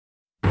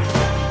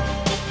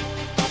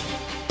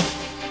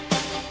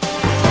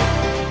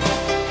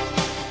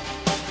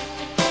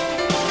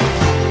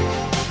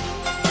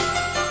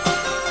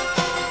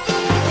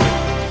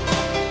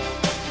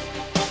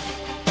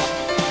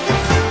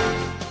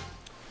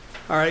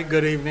All right,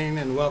 good evening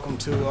and welcome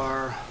to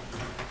our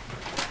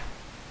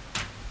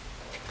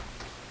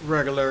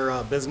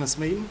regular business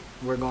meeting.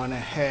 We're going to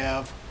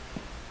have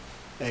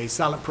a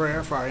silent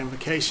prayer for our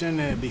invocation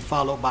and it'll be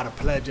followed by the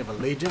Pledge of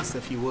Allegiance.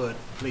 If you would,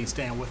 please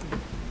stand with me.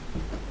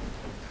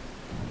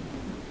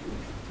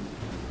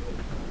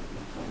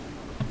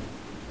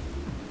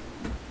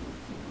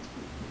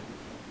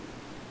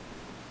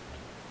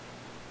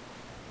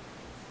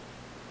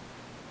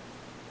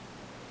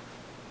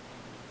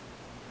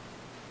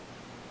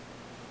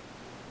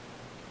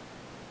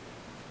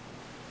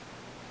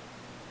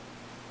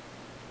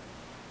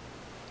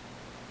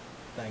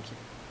 Thank you.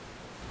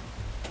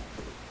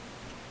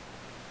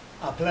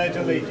 I pledge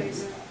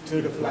allegiance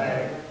to the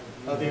flag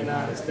of the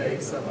United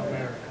States of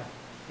America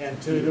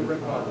and to the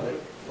republic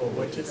for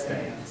which it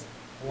stands,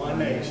 one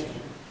nation,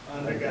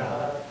 under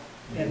God,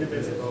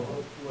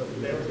 indivisible, with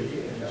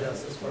liberty and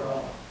justice for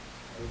all.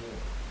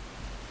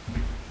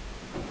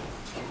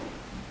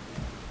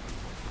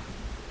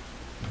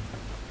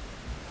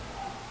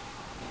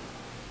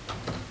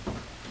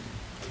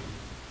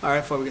 All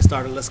right, before we get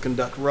started, let's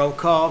conduct roll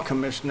call.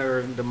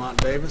 Commissioner DeMont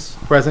Davis.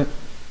 Present.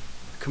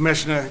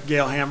 Commissioner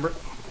Gail Hambert.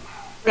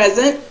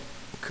 Present.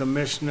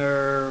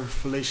 Commissioner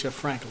Felicia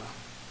Franklin.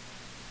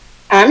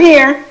 I'm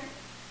here.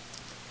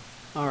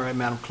 All right,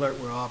 Madam Clerk,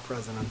 we're all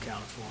present and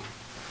accounted for.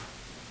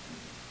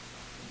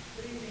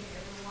 Good evening,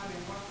 everyone,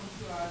 and welcome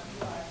to our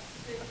July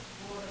 6th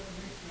Board of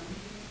Commissioner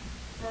meeting.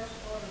 First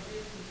order of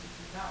business is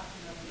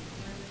adoption of the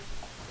agenda.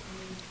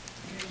 Any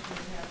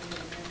commissioners have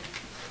any amendments?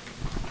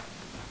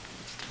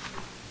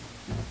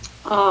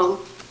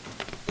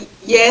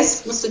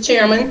 Yes, Mr.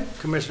 Chairman,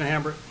 Commissioner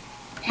Hambert.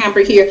 Hamper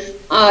here.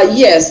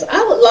 Yes,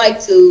 I would like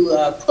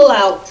to pull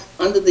out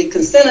under the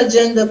consent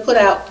agenda,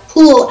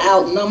 pull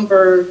out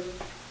number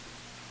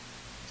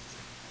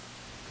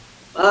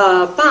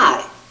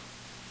 5.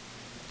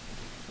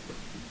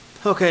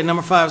 Okay,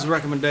 number 5 is a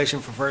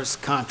recommendation for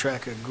first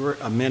contract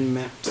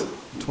amendment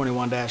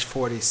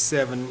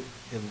 21-47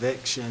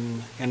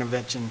 eviction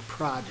intervention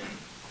project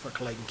for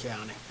Clayton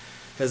County.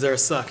 Is there a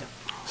second?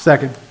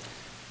 Second.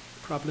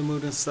 Properly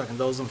moved in second.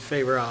 Those in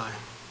favor, aye.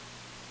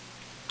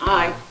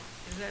 Aye.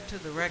 Is that to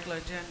the regular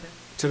agenda?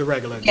 To the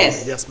regular agenda.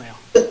 Yes. Yes, ma'am.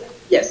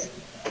 Yes.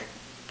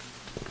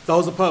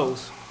 Those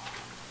opposed?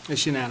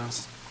 It's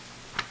unanimous.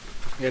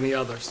 Any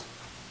others?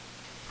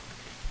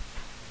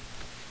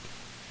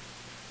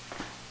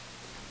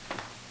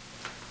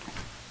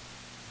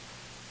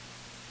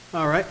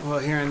 All right, well,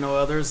 hearing no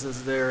others,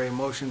 is there a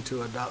motion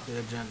to adopt the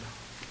agenda?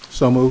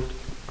 So moved.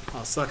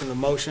 I'll second the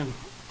motion.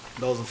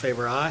 Those in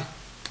favor, aye.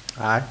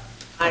 Aye.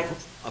 Aye.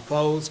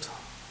 Opposed?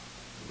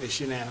 It's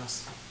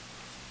unanimous.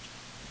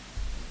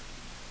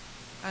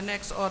 Our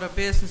next order of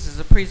business is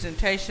a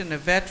presentation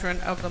of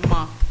Veteran of the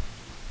Month.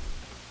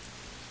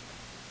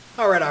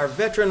 All right, our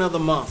Veteran of the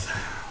Month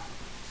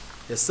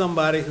is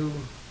somebody who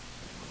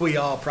we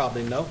all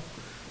probably know,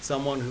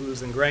 someone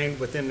who's ingrained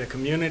within the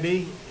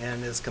community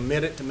and is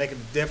committed to making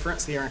a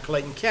difference here in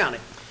Clayton County.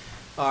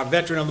 Our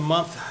Veteran of the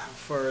Month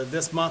for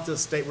this month is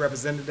State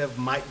Representative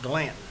Mike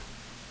Glanton.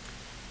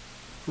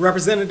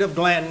 Representative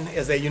Glanton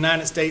is a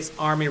United States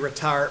Army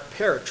retired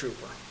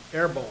paratrooper,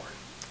 airborne,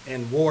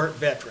 and war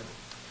veteran.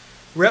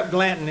 Rep.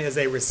 Glanton is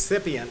a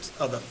recipient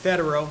of the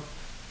Federal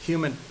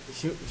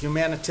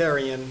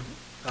Humanitarian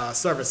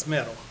Service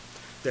Medal,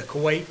 the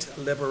Kuwait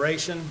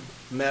Liberation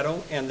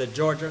Medal, and the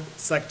Georgia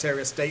Secretary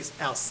of State's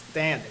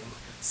Outstanding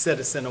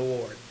Citizen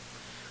Award.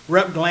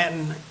 Rep.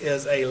 Glanton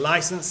is a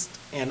licensed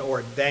and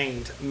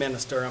ordained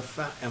minister and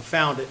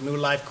founded New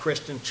Life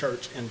Christian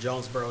Church in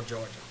Jonesboro,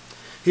 Georgia.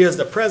 He is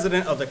the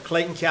president of the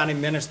Clayton County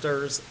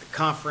Ministers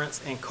Conference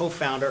and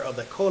co-founder of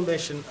the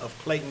Coalition of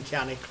Clayton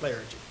County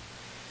Clergy.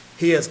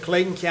 He is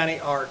Clayton County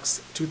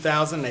ARC's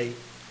 2008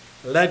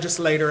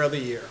 Legislator of the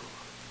Year.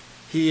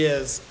 He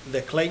is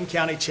the Clayton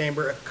County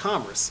Chamber of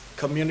Commerce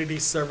Community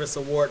Service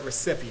Award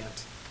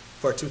recipient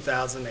for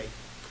 2008.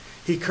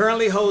 He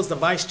currently holds the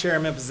vice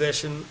chairman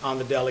position on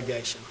the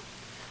delegation.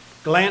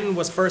 Glanton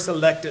was first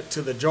elected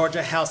to the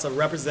Georgia House of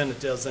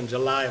Representatives in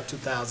July of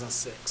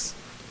 2006.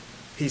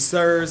 He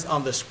serves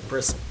on the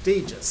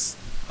prestigious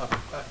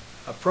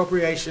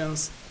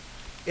Appropriations,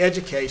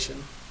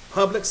 Education,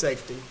 Public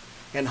Safety,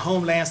 and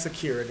Homeland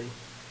Security,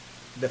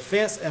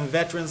 Defense and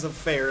Veterans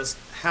Affairs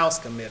House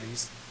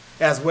Committees,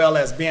 as well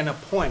as being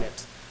appointed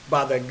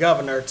by the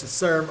governor to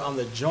serve on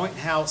the Joint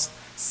House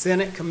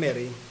Senate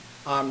Committee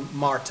on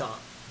MARTOC,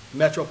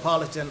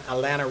 Metropolitan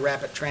Atlanta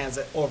Rapid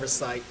Transit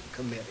Oversight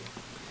Committee,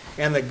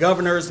 and the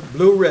governor's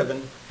Blue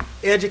Ribbon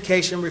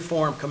Education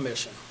Reform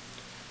Commission.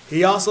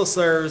 He also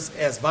serves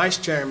as vice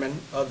chairman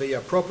of the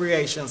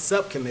Appropriations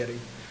Subcommittee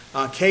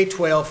on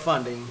K-12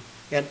 funding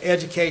and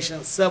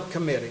Education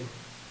Subcommittee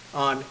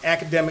on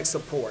academic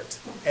support,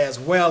 as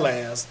well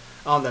as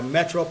on the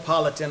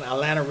Metropolitan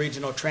Atlanta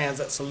Regional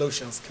Transit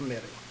Solutions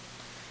Committee.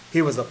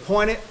 He was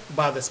appointed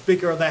by the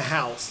Speaker of the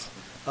House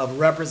of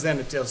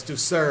Representatives to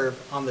serve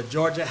on the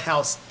Georgia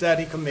House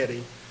Study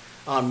Committee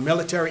on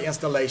military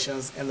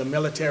installations in the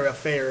military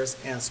affairs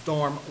and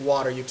storm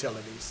water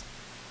utilities.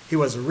 He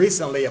was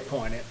recently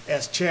appointed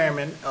as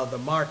chairman of the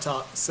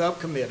MARTOC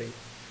Subcommittee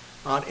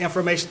on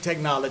Information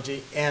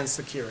Technology and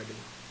Security.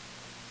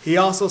 He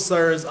also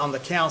serves on the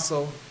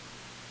Council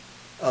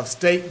of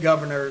State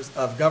Governors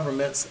of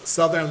Government's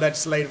Southern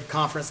Legislative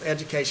Conference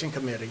Education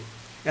Committee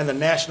and the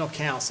National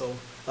Council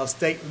of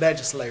State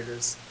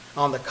Legislators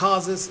on the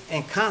causes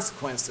and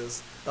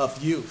consequences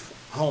of youth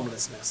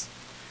homelessness.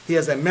 He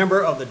is a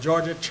member of the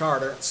Georgia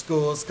Charter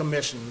Schools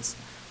Commission's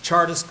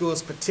Charter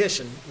Schools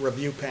Petition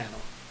Review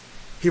Panel.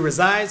 He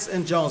resides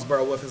in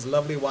Jonesboro with his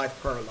lovely wife,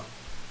 Perla.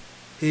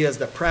 He is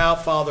the proud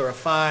father of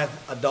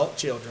 5 adult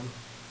children,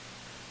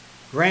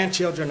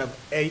 grandfather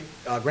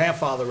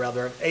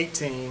of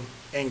 18,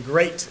 and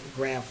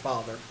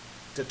great-grandfather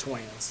to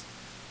twins.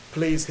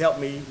 Please help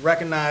me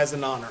recognize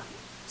and honor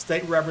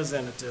State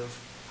Representative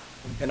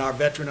and our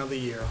Veteran of the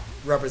Year,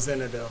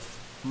 Representative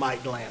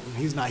Mike Glanton.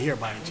 He's not here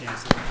by any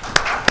chance.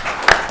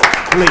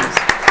 Please.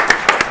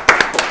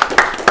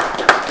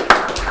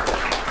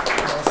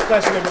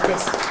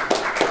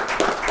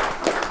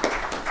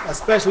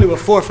 Especially with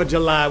 4th of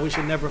July, we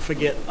should never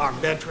forget our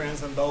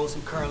veterans and those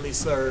who currently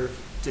serve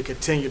to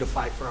continue to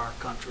fight for our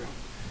country.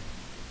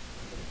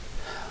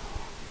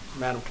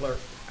 Madam Clerk.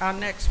 Our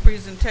next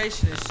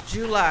presentation is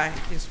July,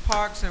 is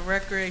Parks and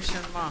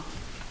Recreation Month.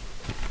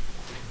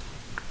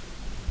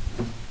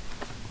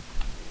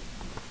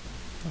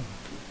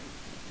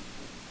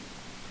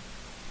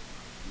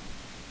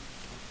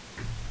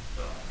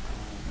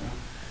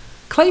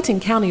 Clayton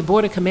County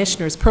Board of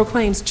Commissioners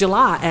proclaims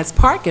July as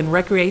Park and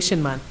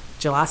Recreation Month,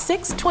 July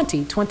 6,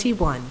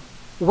 2021.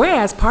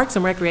 Whereas parks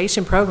and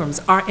recreation programs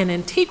are an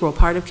integral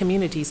part of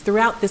communities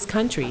throughout this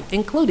country,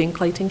 including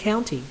Clayton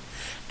County.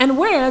 And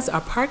whereas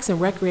our parks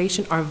and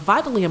recreation are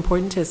vitally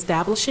important to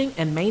establishing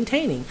and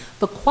maintaining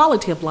the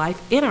quality of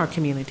life in our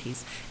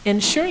communities,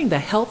 ensuring the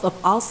health of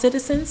all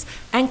citizens,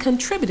 and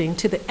contributing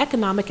to the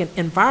economic and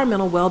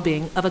environmental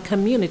well-being of a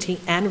community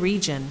and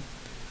region.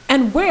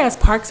 And whereas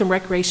parks and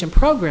recreation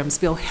programs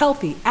build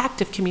healthy,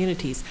 active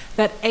communities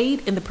that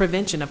aid in the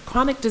prevention of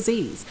chronic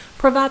disease,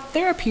 provide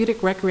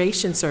therapeutic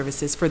recreation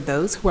services for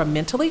those who are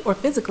mentally or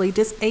physically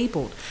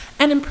disabled,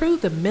 and improve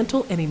the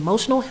mental and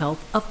emotional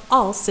health of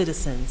all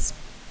citizens.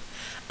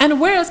 And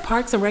whereas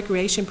parks and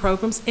recreation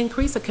programs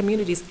increase a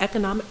community's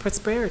economic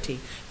prosperity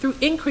through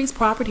increased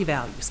property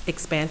values,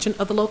 expansion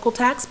of the local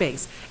tax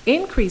base,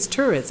 increased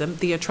tourism,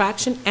 the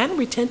attraction and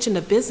retention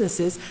of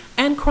businesses,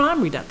 and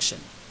crime reduction.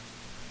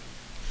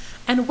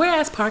 And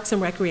whereas parks and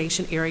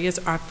recreation areas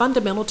are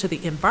fundamental to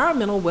the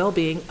environmental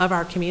well-being of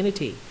our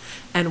community,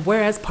 and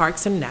whereas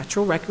parks and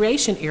natural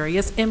recreation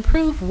areas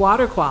improve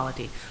water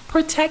quality,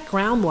 protect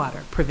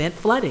groundwater, prevent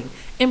flooding,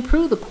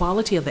 improve the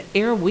quality of the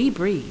air we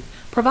breathe,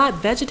 provide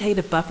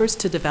vegetative buffers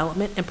to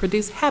development, and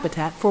produce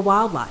habitat for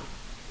wildlife.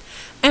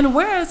 And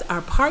whereas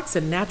our parks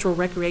and natural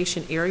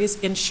recreation areas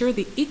ensure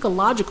the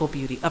ecological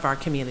beauty of our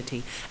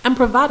community and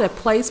provide a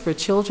place for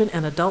children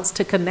and adults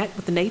to connect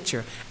with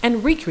nature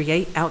and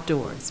recreate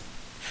outdoors.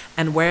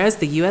 And whereas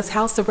the U.S.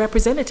 House of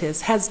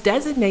Representatives has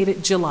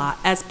designated July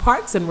as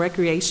Parks and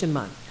Recreation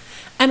Month,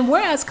 and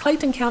whereas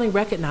Clayton County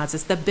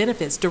recognizes the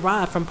benefits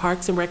derived from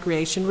parks and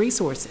recreation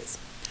resources.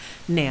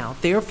 Now,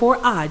 therefore,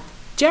 I,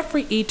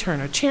 Jeffrey E.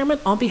 Turner, Chairman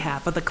on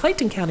behalf of the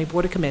Clayton County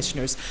Board of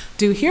Commissioners,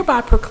 do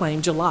hereby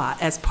proclaim July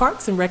as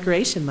Parks and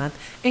Recreation Month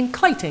in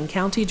Clayton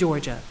County,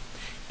 Georgia.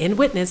 In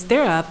witness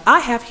thereof, I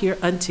have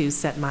hereunto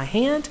set my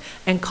hand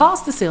and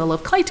caused the seal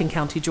of Clayton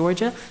County,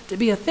 Georgia, to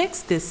be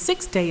affixed this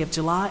 6th day of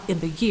July in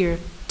the year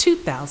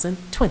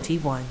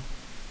 2021.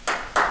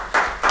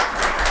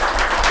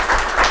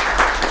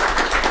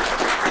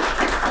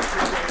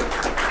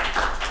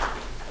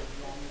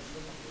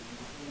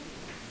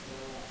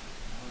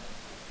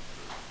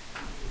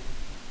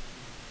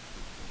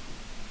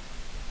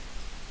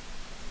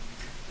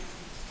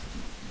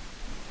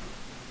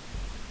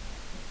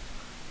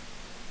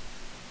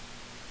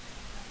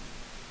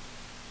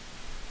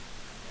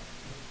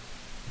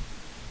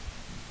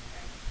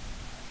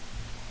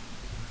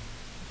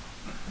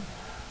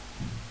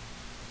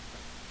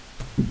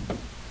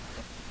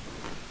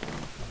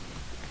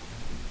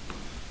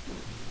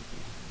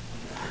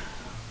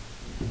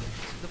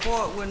 The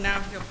board will now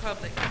hear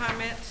public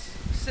comments.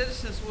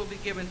 Citizens will be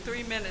given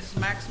 3 minutes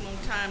maximum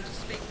time to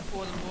speak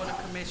before the Board of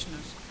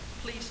Commissioners.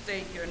 Please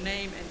state your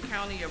name and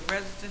county of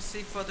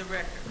residency for the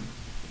record.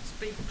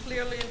 Speak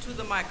clearly into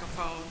the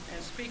microphone,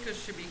 and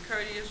speakers should be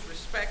courteous,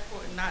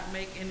 respectful, and not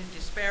make any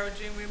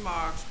disparaging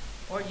remarks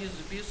or use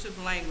abusive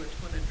language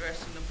when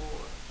addressing the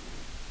board.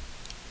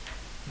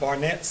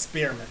 Barnett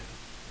Spearman.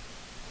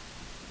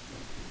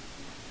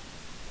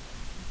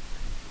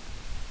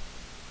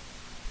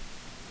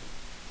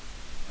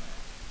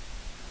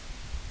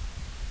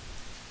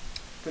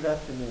 Good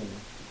afternoon.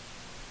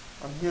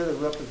 I'm here to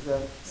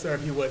represent. Sir,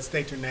 if you would,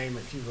 state your name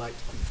if you'd like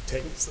to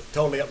take, it's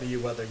totally up to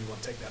you whether you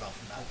want to take that off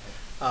or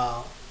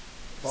not.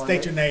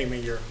 State your name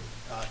and your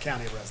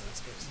county of residence,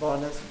 please.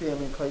 Barnett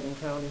Spearman, Clayton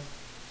County.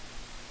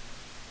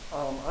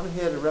 I'm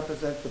here to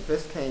represent the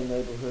Biscayne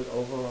neighborhood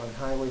over on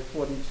Highway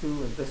 42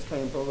 and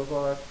Biscayne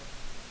Boulevard.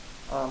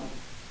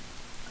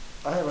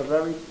 we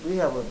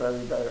have a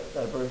very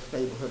diverse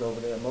neighborhood over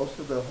there. Most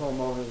of the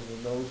homeowners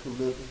and those who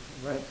live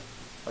and rent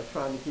are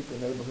trying to keep the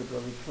neighborhood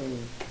very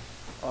clean.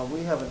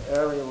 We have an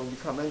area when you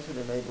come into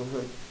the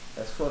neighborhood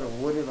that's sort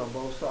of wooded on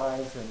both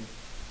sides,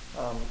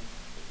 and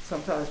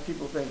sometimes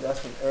people think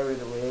that's an area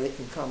where they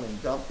can come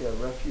and dump their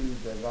refuse,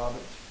 their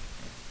garbage.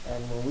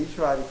 And when we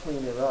try to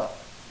clean it up,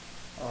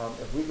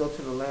 if we go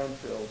to the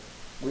landfill,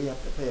 we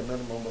have to pay a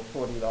minimum of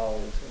 $40.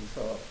 And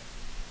so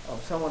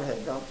someone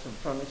had dumped some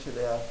furniture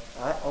there.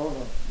 I own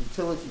a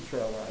utility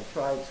trailer. I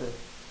tried to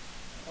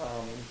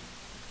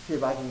see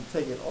if I can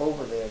take it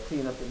over there,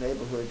 clean up the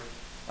neighborhood.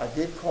 I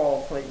did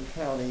call Clayton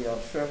County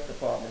Sheriff's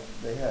Department.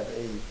 They had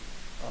a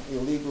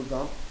illegal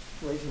dump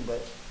situation,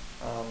 but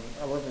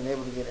I wasn't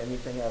able to get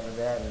anything out of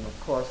that. And of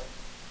course,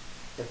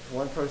 if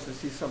one person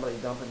sees somebody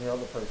dumping, the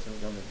other person is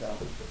going to dump.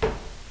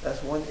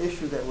 That's one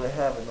issue that we're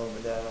having over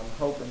there. And I'm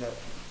hoping that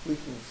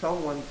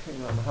someone can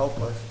help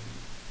us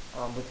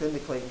within the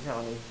Clayton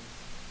County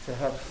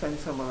to send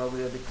someone over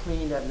there to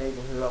clean that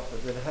neighborhood up,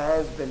 because it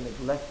has been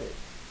neglected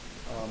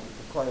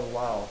for quite a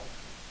while.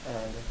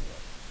 And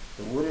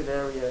the wooded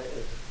area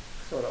is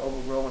sort of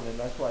overgrown, and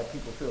that's why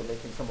people feel they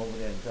can come over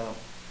there and dump.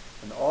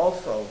 And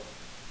also,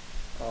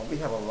 we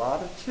have a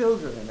lot of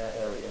children in that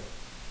area.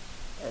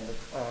 And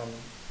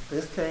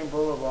Biscayne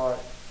Boulevard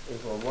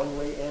is a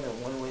one-way in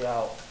and one-way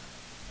out.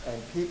 And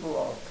people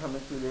are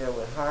coming through there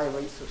with high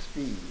rates of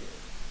speed.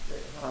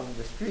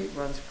 The street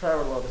runs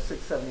parallel to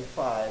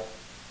 675,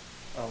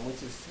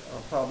 which is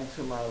probably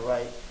to my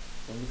right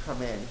when you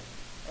come in.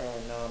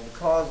 And the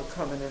cars are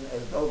coming in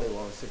as though they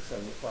were on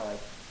 675.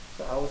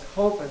 So I was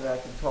hoping that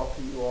I can talk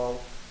to you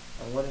all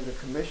and one of the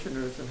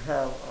commissioners and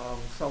have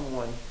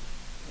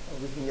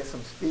we can get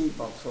some speed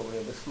bumps over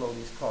there to slow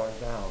these cars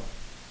down.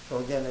 So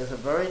again, it's a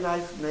very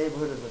nice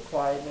neighborhood. It's a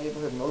quiet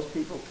neighborhood. Most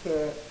people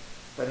care,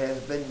 but it has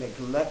been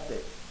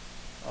neglected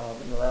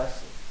in the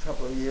last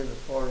couple of years as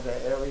far as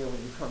that area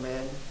when you come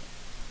in.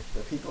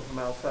 The people from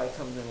outside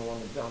come in and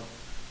want to dump.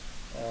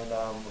 And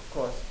of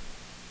course,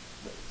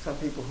 some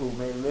people who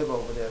may live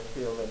over there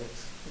feel that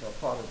it's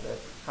part of the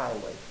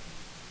highway.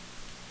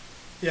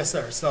 Yes,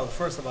 sir. So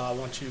first of all, I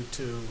want you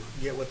to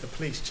get with the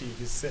police chief.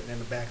 He's sitting in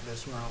the back of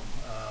this room,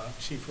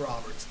 Chief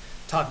Roberts.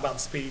 Talk about the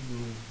speed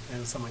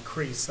and some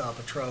increased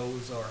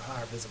patrols or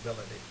higher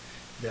visibility.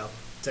 They'll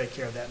take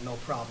care of that, no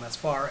problem. As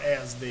far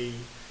as the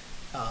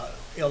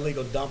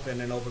illegal dumping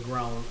and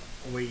overgrown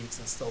weeds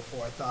and so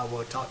forth, I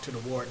will talk to the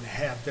warden.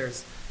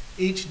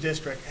 Each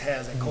district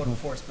has a code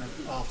enforcement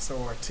officer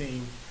or a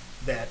team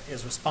that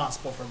is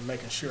responsible for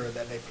making sure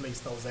that they police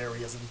those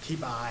areas and keep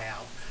an eye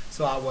out.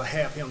 So I will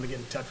have him to get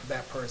in touch with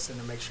that person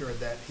and make sure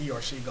that he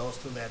or she goes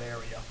through that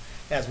area,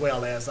 as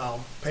well as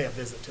I'll pay a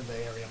visit to the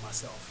area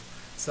myself.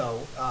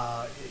 So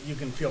you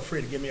can feel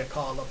free to give me a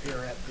call up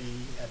here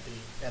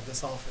at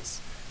this office,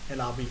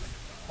 and I'll be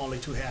only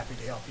too happy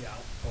to help you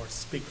out or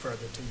speak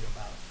further to you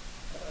about it.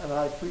 And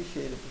I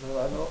appreciate it, because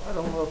I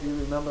don't know if you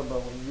remember, but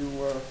when you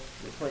were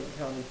the Clayton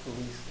County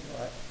Police,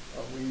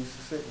 we used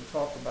to sit and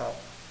talk about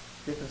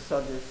different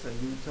subjects, and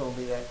you told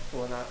me that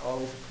before, and I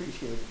always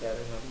appreciated that,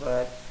 and I'm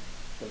glad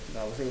that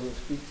I was able to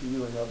speak to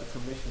you and other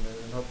commissioners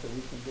and hope that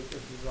we can get this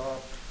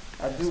resolved.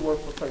 I do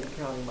work for Clayton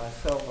County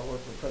myself. I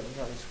work for Clayton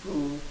County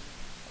Schools,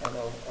 and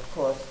of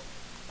course,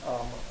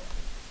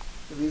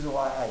 the reason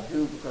why I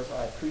do, because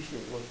I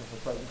appreciate working for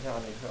Clayton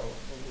County. So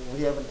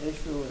when we have an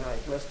issue and I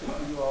address it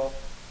to you all,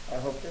 I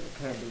hope that it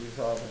can be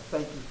resolved, and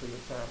thank you for your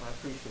time. I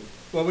appreciate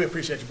it. Well, we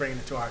appreciate you bringing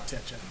it to our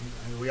attention.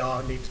 We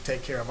all need to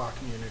take care of our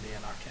community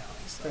and our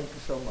county. So. Thank you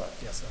so much.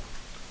 Yes, sir.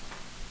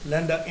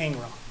 Linda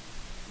Ingram.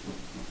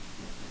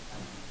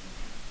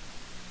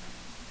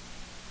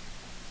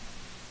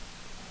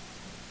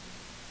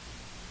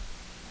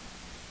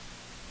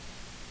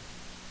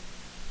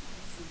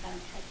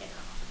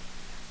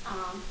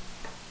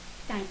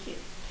 Thank you.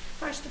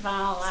 First of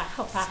all, I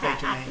hope I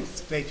can...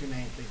 State your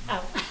name, please.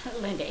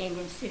 Linda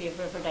Ingram, City of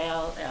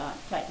Riverdale,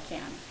 Clayton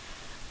County.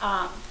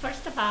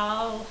 First of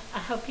all, I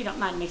hope you don't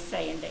mind me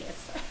saying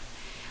this.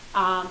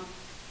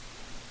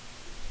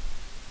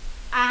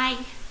 I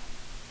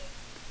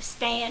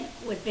stand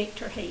with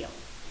Victor Hill.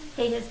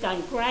 He has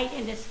done great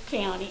in this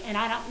county, and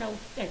I don't know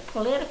if they're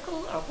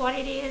political or what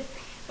it is,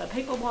 but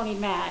people want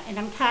him out, and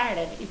I'm tired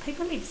of it. And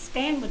people need to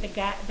stand with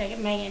the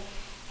man.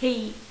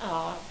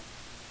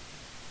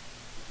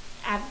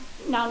 I've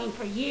known him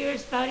for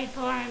years, voted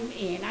for him,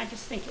 and I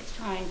just think it's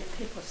time that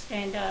people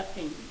stand up,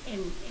 and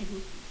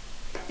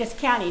this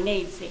county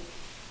needs it.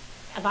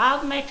 Of all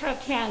the metro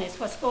counties,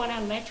 what's going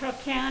on in Metro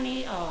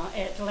County,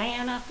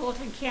 Atlanta,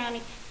 Fulton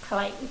County,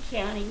 Clayton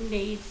County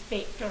needs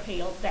Victor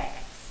Hill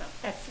back. So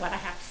that's what I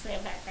have to say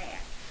about that.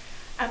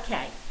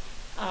 Okay,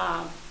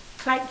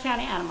 Clayton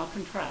County Animal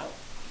Control.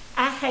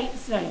 I hate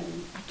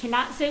Zoom. I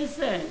cannot do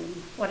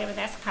Zoom, whatever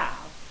that's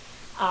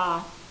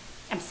called.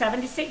 I'm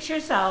 76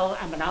 years old.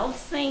 I'm an old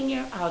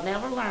senior. I'll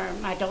never learn.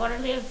 My daughter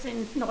lives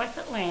in North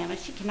Atlanta.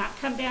 She cannot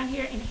come down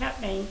here and help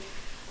me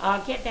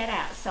get that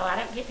out. So I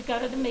don't get to go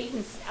to the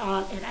meetings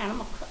at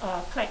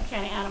Clayton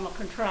County Animal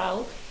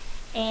Control.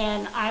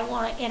 and I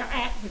want to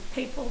interact with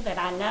people that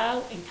I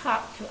know and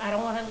talk to. I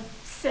don't want to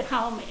sit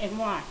home and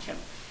watch them.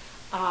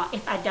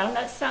 If I don't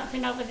know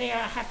something over there,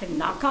 I have to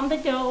knock on the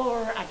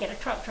door. I get a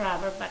truck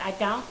driver, but I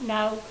don't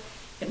know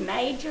the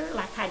major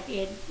like I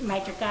did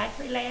Major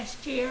Godfrey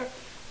last year.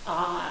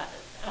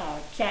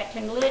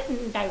 Captain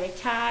Litton, they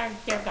retired,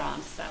 they're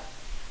gone, so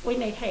we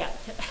need help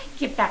to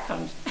get back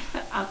on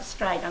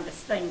straight on this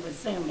thing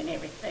with Zoom and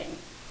everything.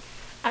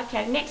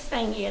 Okay, next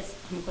thing is,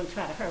 I'm going to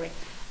try to hurry.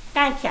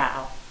 Thank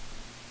y'all.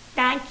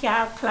 Thank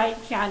y'all,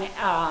 Clayton County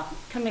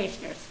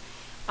commissioners.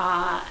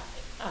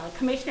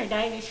 Commissioner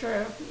Davis,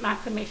 you're my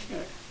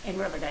commissioner in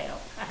Riverdale.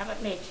 I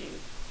haven't met you.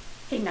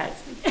 He knows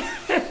me.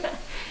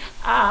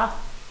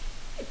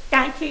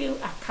 Thank you.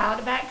 I called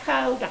about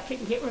code. I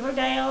couldn't get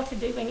Riverdale to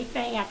do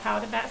anything. I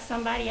called about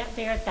somebody up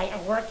there. They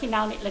are working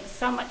on it. It looks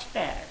so much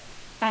better.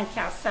 Thank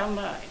y'all so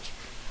much.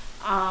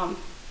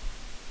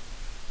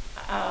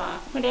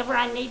 Whenever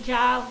I need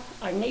y'all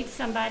or need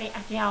somebody,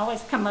 I can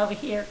always come over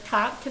here,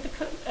 talk to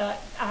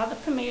all the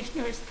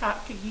commissioners,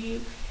 talk to you,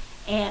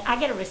 and I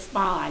get to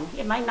respond.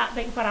 It may not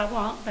be what I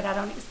want, but I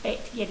don't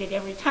expect to get it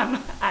every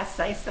time I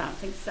say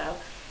something. So,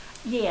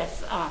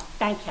 yes,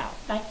 thank y'all.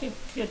 Thank you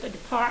to the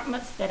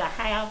departments that I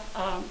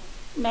have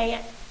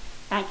met.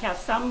 Thank y'all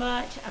so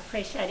much. I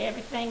appreciate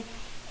everything.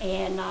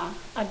 And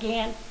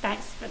again,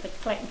 thanks for the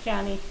Clayton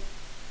County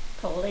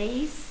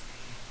Police.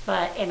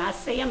 And I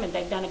see them, and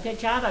they've done a good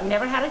job. I've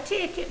never had a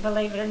ticket,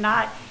 believe it or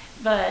not.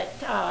 But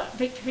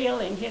Victor Hill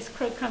and his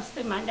crew comes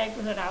through my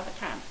neighborhood all the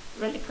time.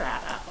 Really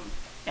proud of them.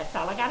 That's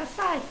all I got to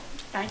say.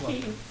 Thank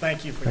you.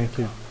 Thank you for your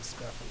comments,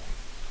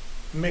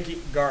 definitely.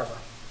 Mickey Garber.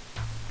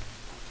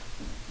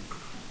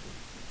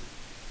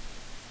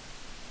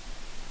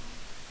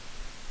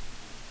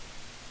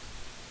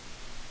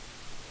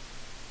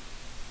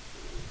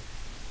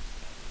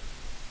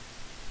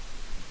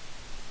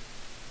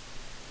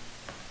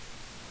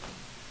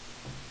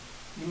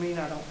 You mean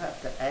I don't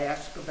have to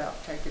ask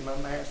about taking my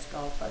mask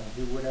off? I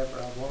can do whatever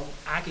I want?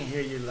 I can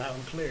hear you loud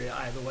and clear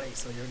either way,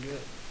 so you're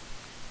good.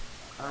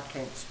 I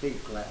can't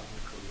speak loud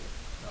and clear.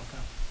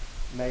 Okay.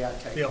 May I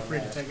take Feel my free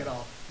to mask take it off?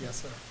 off.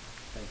 Yes, sir.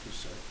 Thank you,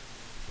 sir.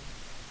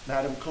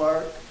 Madam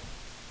Clerk,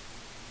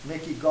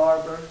 Mickey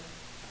Garber,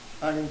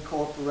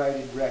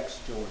 unincorporated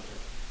Rex, Georgia.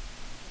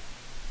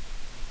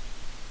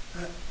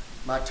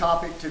 My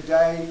topic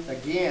today,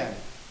 again,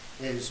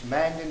 is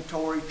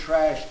mandatory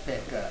trash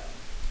pickup.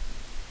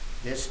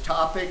 This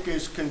topic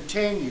is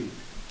continued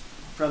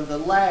from the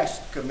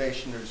last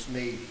commissioners'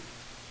 meeting.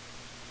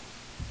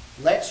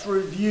 Let's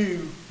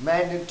review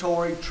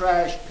mandatory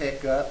trash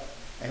pickup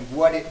and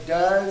what it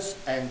does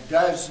and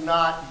does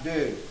not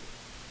do.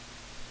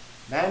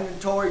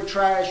 Mandatory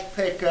trash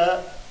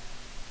pickup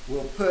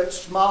will put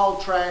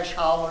small trash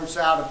haulers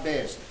out of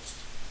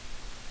business.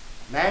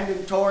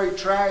 Mandatory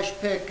trash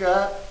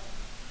pickup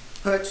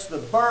puts the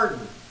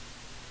burden,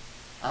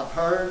 I've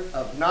heard,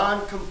 of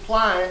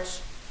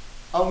non-compliance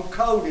on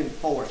code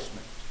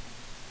enforcement.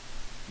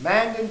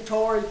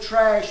 Mandatory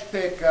trash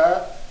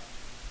pickup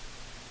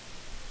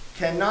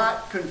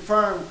cannot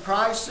confirm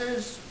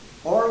prices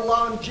or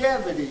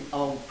longevity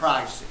on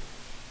pricing.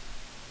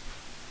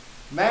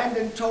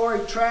 Mandatory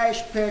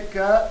trash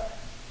pickup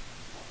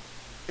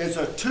is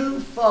a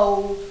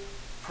twofold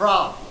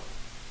problem.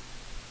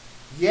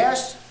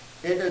 Yes,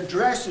 it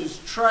addresses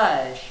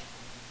trash,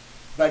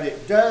 but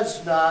it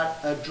does not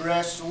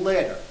address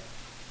litter.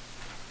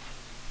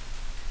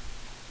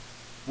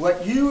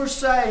 What you are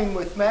saying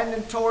with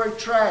mandatory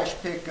trash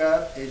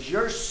pickup is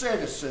your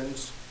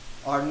citizens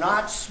are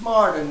not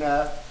smart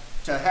enough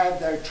to have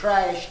their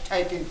trash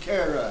taken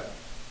care of.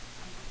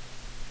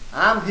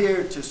 I'm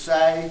here to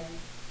say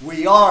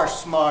we are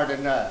smart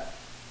enough.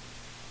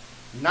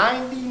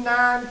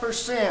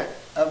 99%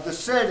 of the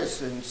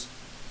citizens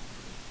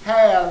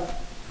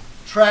have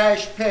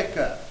trash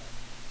pickup.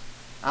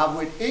 I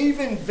would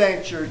even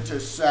venture to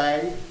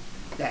say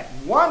that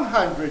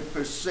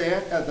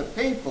 100% of the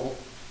people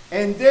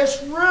in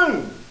this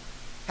room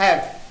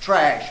have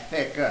trash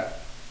pickup.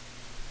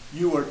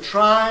 You are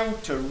trying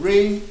to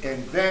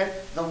reinvent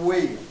the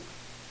wheel.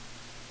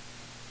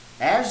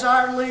 As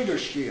our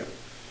leadership,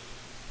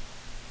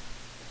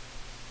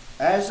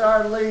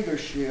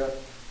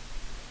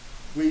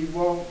 we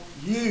want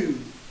you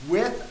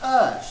with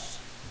us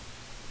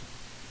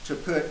to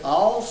put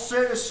all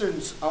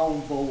citizens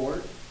on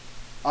board,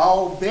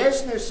 all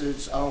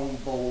businesses on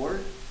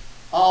board,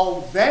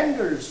 all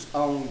vendors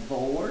on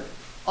board,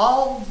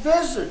 all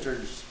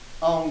visitors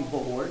on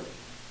board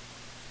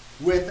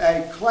with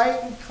a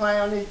Clayton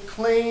County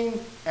clean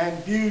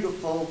and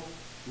beautiful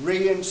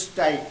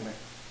reinstatement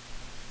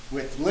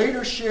with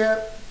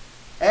leadership,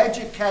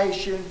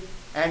 education,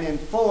 and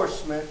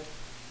enforcement.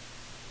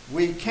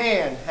 We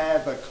can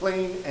have a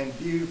clean and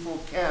beautiful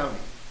county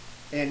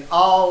in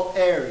all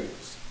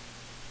areas.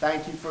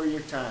 Thank you for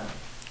your time.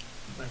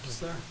 Thank you,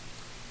 sir.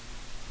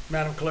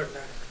 Madam Clerk,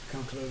 that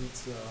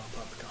concludes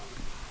public comment.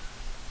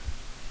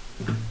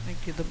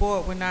 Thank you. The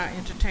board will now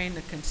entertain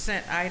the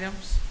consent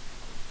items.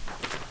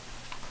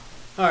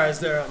 All right, is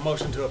there a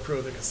motion to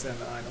approve the consent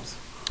items?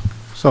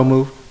 So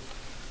moved.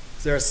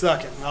 Is there a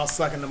second? I'll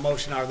second the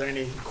motion. Are there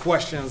any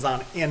questions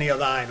on any of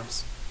the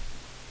items?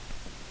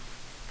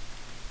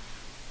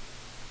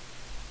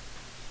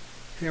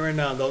 Hearing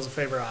none, those in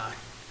favor, aye.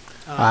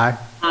 Aye.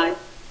 Aye.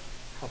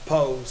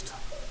 Opposed?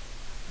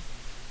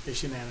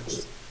 It's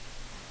unanimous.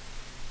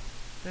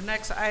 The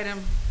next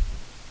item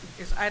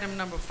is item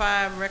number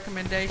 5,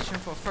 recommendation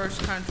for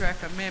first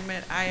contract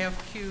amendment,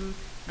 IFQ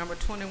number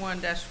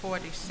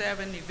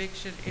 21-47,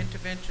 eviction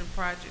intervention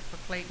project for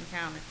Clayton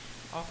County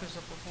Office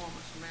of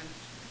Performance Management.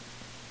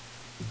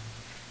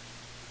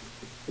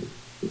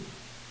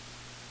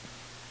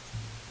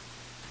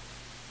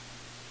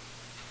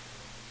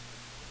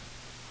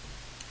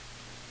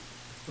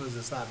 What is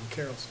this item,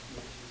 Carol's?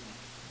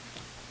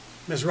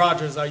 Ms.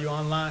 Rogers, are you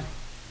online?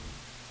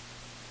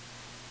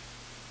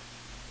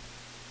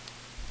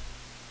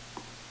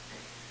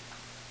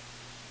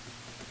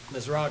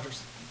 Ms.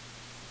 Rogers?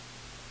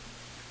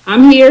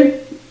 I'm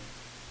here.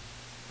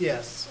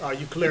 Yes. Are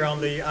you clear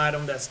on the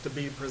item that's to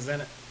be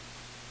presented?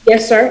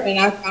 Yes, sir, and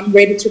I'm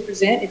ready to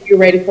present if you're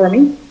ready for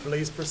me.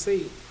 Please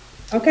proceed.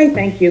 Okay,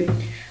 thank you.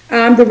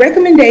 The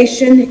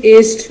recommendation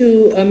is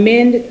to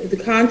amend the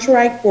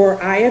contract for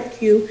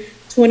IFQ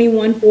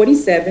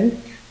 2147,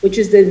 which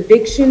is the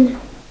eviction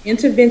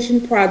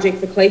intervention project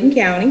for Clayton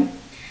County.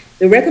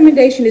 The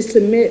recommendation is to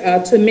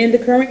amend the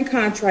current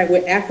contract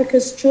with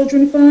Africa's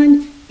Children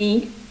Fund,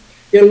 Inc.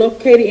 They're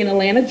located in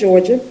Atlanta,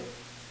 Georgia.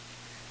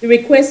 The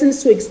request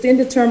is to extend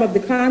the term of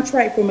the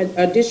contract from an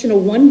additional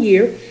 1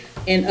 year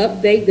and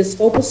update the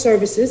scope of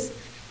services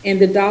and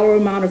the dollar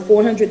amount of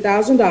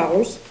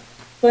 $400,000.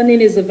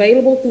 Funding is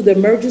available through the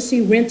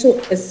Emergency Rental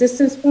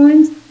Assistance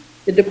Funds.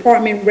 The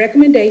department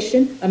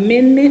recommendation,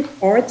 amendment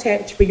are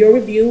attached for your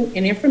review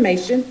and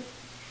information.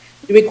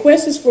 The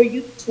request is for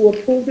you to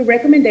approve the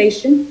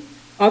recommendation,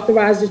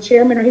 authorize the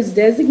chairman or his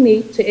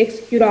designee to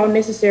execute all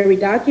necessary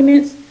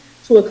documents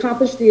to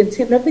accomplish the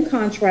intent of the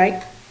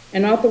contract,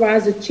 and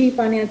authorize the chief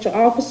financial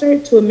officer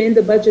to amend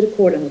the budget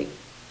accordingly.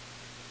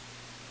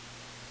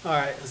 All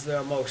right, is there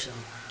a motion?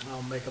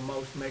 I'll make the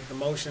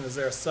motion. Is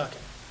there a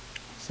second?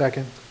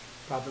 Second.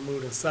 Properly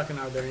moved and second.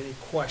 Are there any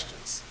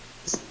questions?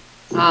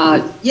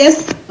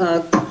 Yes,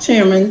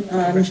 Chairman.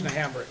 Commissioner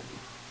Hambrick.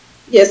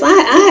 Yes, I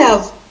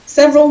have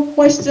several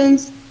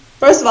questions.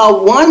 First of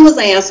all, one was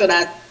answered.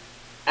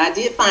 I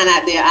did find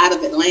out they're out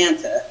of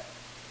Atlanta.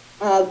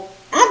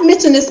 I've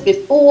mentioned this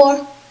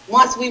before.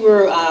 Once we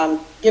were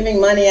giving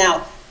money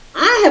out,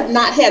 I have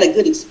not had a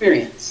good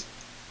experience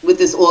with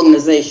this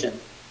organization.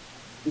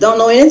 Don't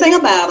know anything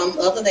about them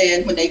other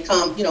than when they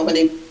come, you know, when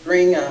they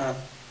bring,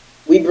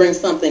 we bring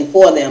something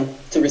for them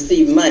to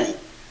receive money.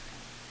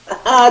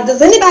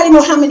 Does anybody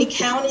know how many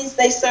counties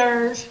they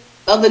serve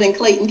other than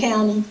Clayton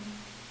County?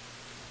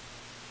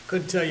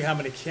 Couldn't tell you how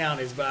many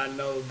counties, but I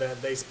know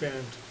that they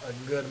spend a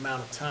good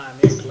amount of time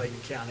in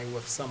Clayton County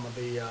with some of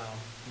the,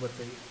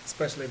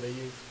 especially the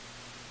youth.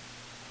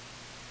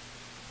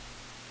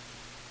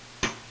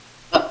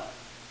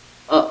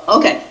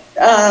 Okay.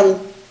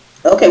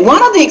 Okay.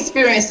 One of the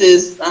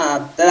experiences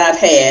that I've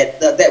had,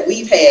 that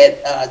we've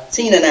had,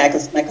 Tina and I,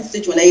 my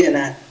constituent Ada and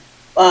I,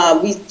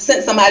 we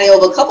sent somebody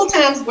over a couple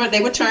times where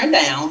they were turned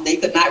down. They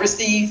could not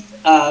receive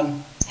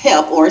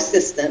help or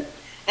assistance.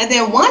 And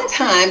then one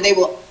time they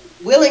were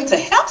willing to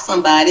help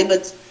somebody,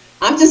 but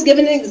I'm just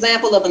giving an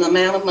example of an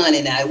amount of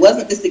money now. It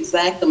wasn't this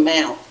exact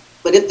amount,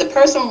 but if the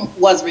person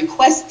was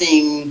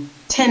requesting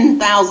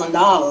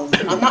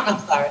 $10,000, I'm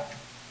sorry.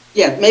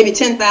 Yeah, maybe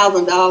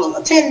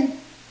 $10,000,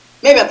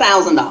 maybe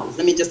 $1,000.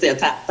 Let me just say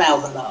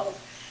 $1,000.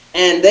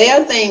 And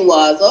their thing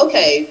was,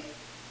 okay,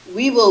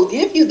 we will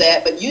give you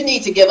that, but you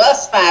need to give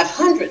us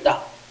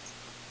 $500.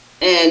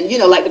 And, you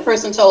know, like the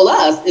person told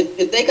us,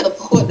 if they could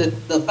afford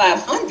the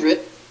 500,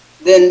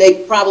 then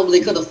they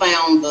probably could have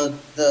found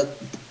the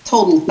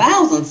total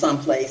 1,000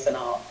 someplace and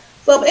all.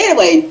 So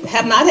anyway,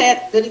 have not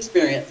had good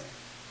experience.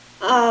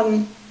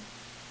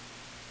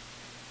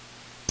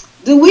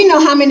 Do we know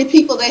how many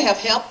people they have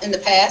helped in the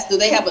past? Do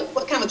they have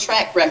what kind of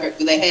track record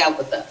do they have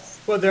with us?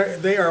 Well,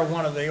 they are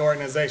one of the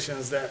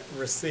organizations that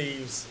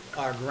receives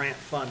our grant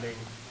funding.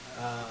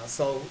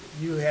 So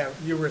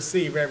you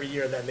receive every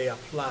year that they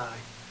apply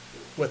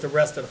with the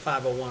rest of the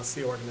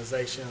 501c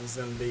organizations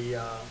in the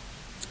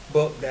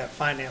book that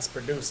finance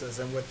produces.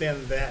 And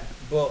within that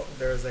book,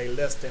 there's a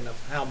listing of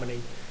how many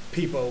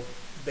people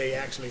they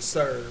actually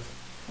serve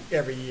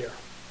every year.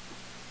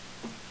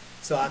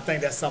 So I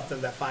think that's something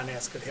that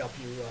finance could help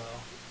you,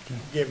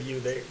 give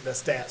you the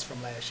stats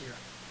from last year.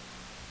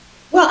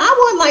 Well,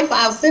 I would like for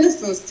our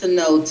citizens to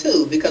know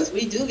too, because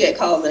we do get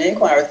calls and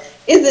inquiries.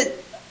 Is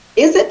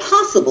it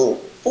possible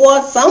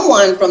for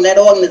someone from that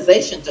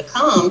organization to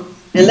come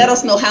and let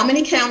us know how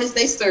many counties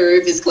they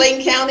serve? Is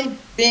Clayton County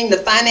being the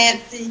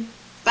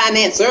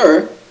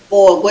financer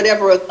for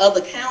whatever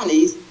other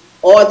counties,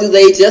 or do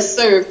they just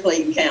serve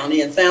Clayton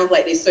County? And sounds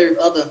like they serve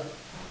other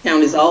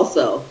counties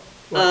also.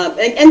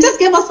 And just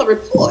give us a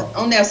report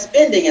on their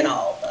spending and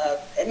all.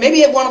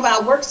 Maybe at one of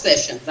our work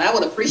sessions. I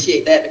would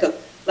appreciate that, because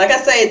like I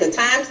say, the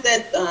times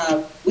that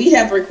we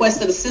have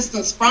requested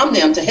assistance from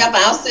them to help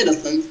our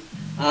citizens,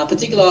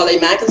 particularly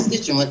my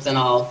constituents and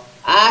all,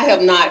 I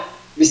have not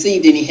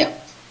received any help.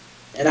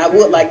 And I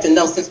would like to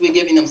know, since we're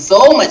giving them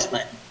so much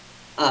money,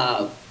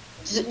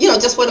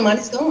 just where the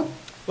money's going.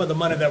 Well, the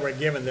money that we're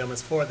giving them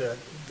is for the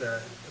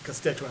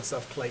constituents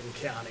of Clayton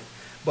County.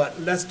 But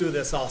let's do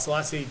this also.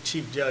 I see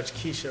Chief Judge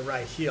Keisha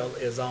Wright Hill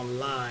is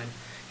online,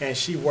 and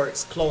she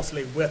works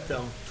closely with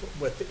them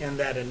in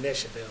that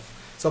initiative.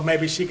 So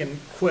maybe she can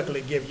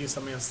quickly give you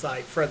some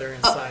further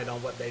insight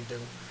on what they do.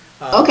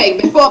 Okay,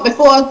 before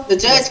the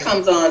judge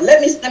comes on,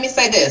 let me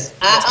say this.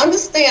 I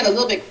understand a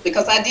little bit,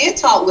 because I did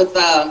talk with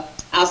our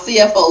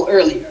CFO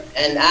earlier,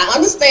 and I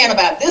understand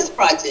about this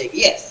project,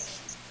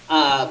 yes,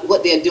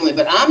 what they're doing,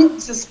 but I'm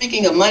just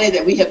speaking of money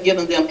that we have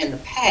given them in the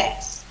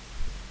past.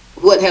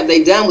 What have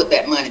they done with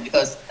that money?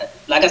 Because,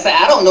 like I said,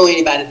 I don't know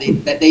anybody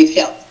that they've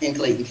helped in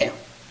Clayton County.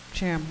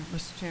 Chairman,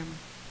 Mr. Chairman.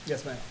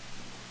 Yes, ma'am.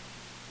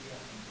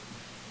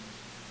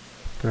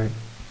 Great.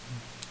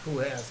 Who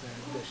has that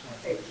additional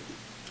information?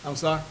 I'm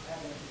sorry?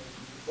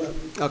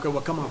 Okay,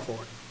 well, come on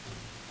forward.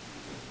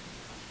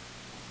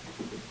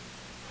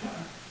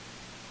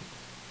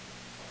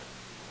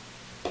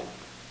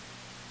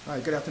 All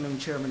right, good afternoon,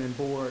 Chairman and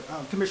Board.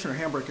 Commissioner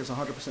Hambrick is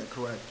 100%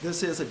 correct.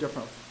 This is a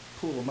different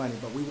pool of money,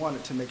 but we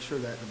wanted to make sure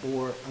that the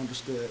board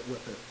understood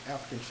what the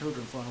African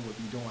Children Fund would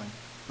be doing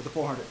for the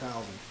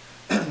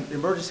 $400,000. The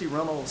emergency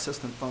rental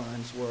assistance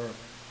funds were,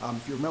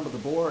 if you remember, the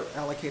board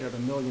allocated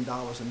 $1 million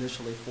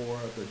initially for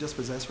the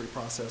dispossessory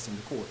process in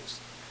the courts.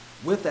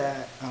 With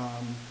that,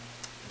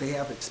 they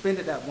have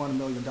expended that $1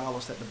 million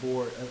that the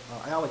board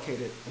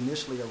allocated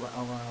initially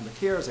around the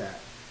CARES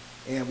Act,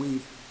 and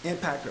we've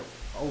impacted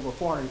over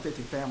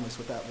 450 families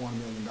with that $1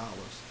 million.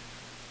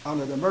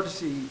 Under the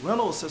emergency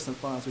rental assistance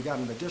funds, we got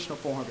an additional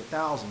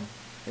 $400,000,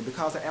 and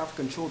because the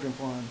African Children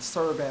Fund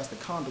served as the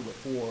conduit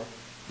for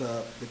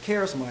the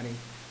CARES money,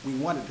 we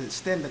wanted to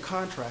extend the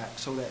contract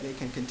so that they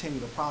can continue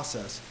the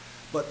process.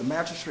 But the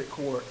magistrate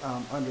court,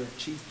 under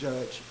Chief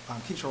Judge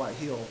Keisha Wright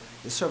Hill,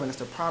 is serving as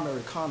the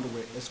primary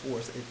conduit as far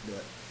as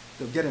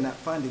the getting that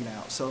funding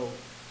out. So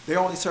they're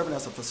only serving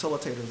as a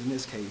facilitator in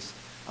this case.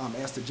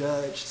 As the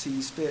judge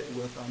sees fit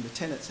with the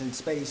tenants in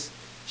space,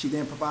 she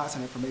then provides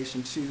that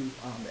information to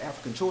the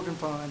African Children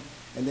Fund,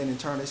 and then in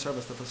turn they serve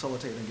as the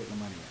facilitator and get the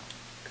money out.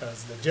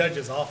 Because the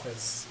judge's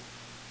office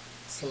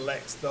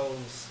selects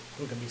those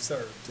who can be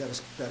served. That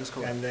is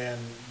correct. And then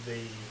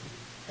the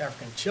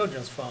African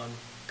Children's Fund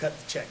cut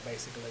the check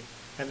basically,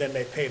 and then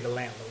they pay the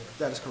landlord.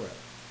 That is correct.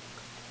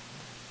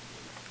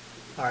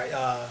 All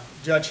right,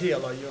 Judge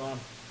Hill, are you on?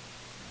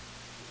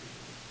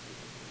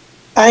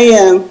 I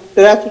am.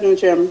 Good afternoon,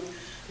 Chairman.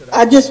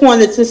 I just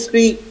wanted to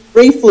speak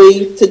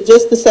briefly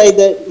to say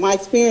that my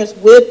experience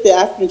with the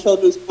African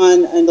Children's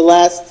Fund in the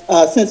last,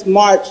 since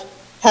March,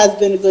 has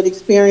been a good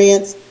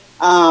experience.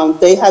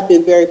 They have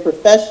been very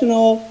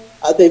professional.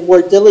 They've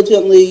worked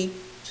diligently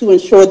to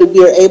ensure that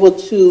we are able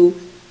to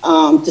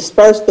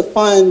disperse the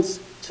funds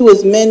to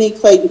as many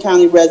Clayton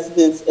County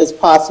residents as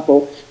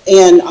possible.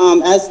 And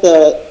as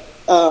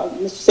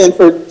Mr.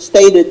 Sanford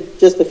stated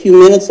just a few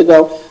minutes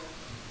ago,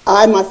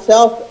 I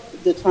myself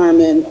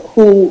determine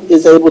who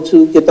is able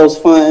to get those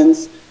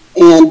funds,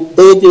 and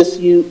they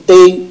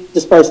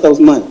disperse those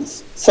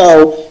monies.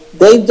 So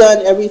they've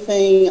done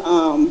everything,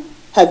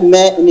 have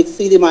met and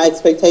exceeded my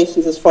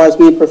expectations as far as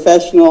being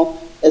professional,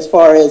 as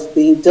far as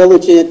being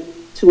diligent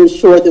to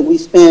ensure that we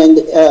spend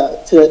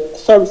to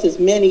service as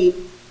many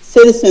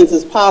citizens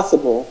as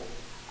possible.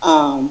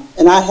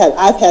 And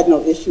I've had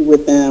no issue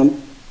with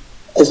them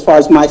as far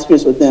as my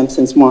experience with them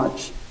since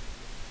March.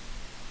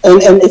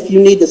 And if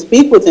you need to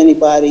speak with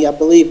anybody, I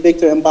believe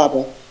Victor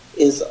Mbaba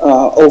is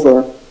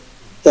over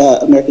the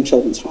American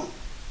Children's Fund.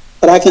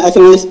 But I can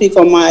only speak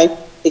on my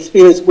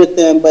experience with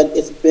them, but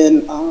it's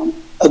been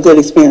a good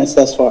experience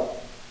thus far.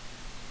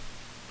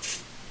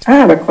 I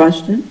have a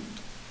question.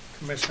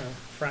 Commissioner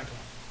Franklin.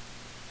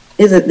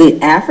 Is it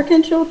the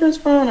African Children's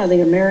Fund or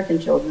the American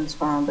Children's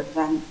Fund?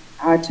 Because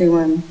I too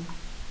am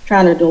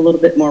trying to do a little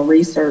bit more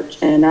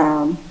research, and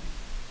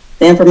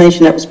the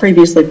information that was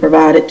previously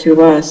provided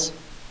to us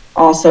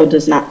also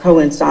does not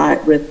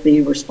coincide with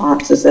the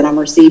responses that I'm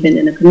receiving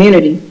in the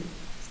community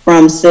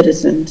from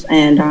citizens.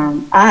 And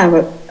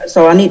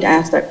so I need to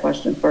ask that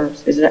question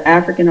first. Is it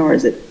African or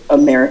is it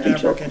American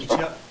Children's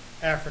Fund?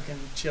 African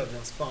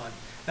Children's Fund.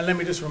 And let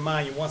me just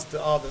remind you, once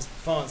all the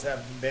funds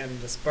have been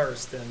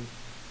dispersed, then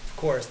of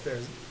course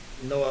there's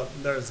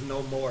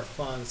no more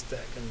funds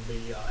that can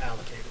be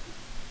allocated.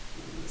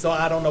 So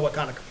I don't know what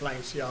kind of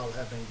complaints y'all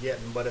have been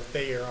getting, but if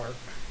they are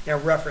in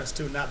reference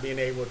to not being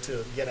able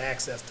to get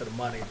access to the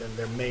money, then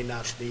there may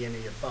not be any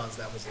funds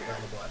that was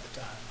available at the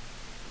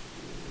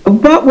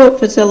time. What would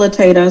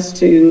facilitate us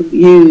to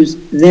use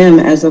them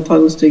as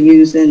opposed to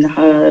using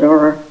HUD?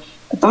 Or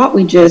I thought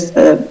we just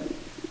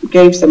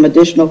gave some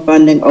additional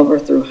funding over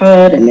through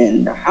HUD and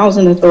then the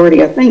Housing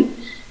Authority. I think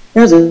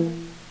there's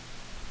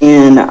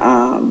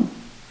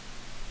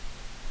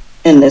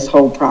in this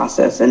whole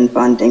process and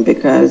funding,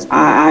 because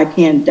I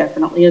can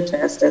definitely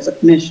attest as a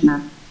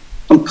commissioner,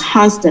 I'm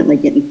constantly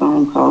getting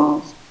phone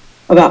calls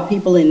about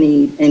people in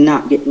need and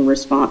not getting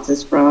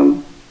responses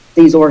from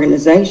these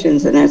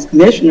organizations, and as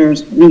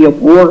commissioners, we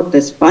award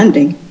this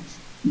funding,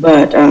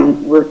 but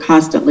we're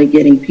constantly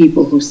getting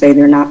people who say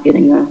they're not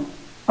getting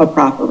a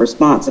proper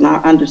response. And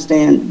I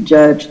understand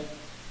Judge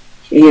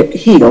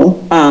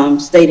Heel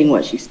stating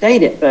what she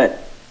stated,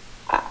 but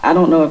I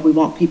don't know if we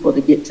want people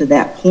to get to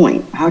that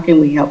point. How can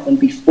we help them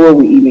before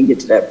we even get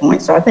to that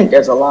point? So I think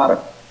there's a lot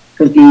of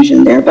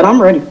confusion there, but I'm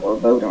ready for a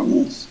vote on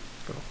this.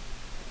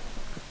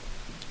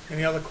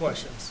 Any other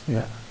questions?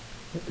 Yeah.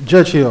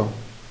 Judge Hill,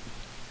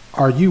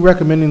 are you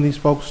recommending these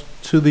folks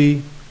to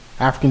the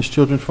African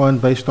Children's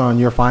Fund based on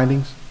your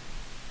findings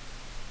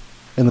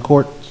in the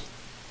court?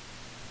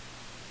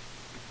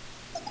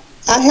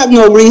 I have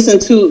no reason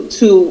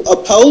to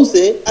oppose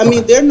it. I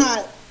mean, they're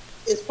not,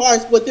 as far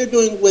as what they're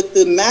doing with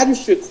the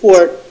magistrate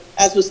court,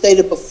 as was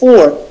stated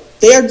before,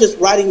 they're just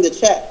writing the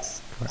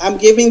checks. I'm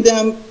giving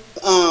them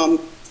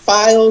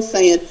files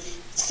saying,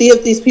 see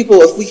if these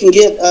people, if we can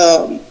get,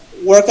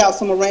 work out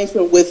some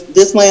arrangement with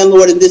this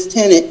landlord and this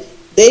tenant.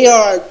 They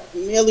are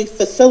merely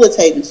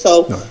facilitating.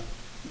 So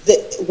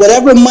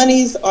whatever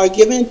monies are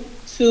given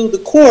to the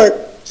court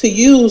to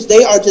use,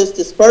 they are just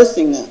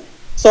dispersing them.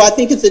 So I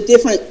think it's a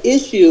different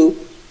issue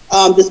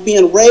that's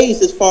being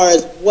raised as far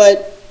as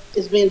what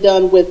is being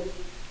done with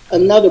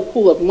another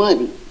pool of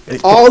money.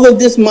 All of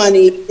this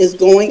money is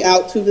going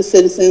out to the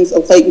citizens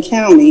of Clayton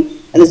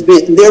County, and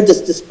they're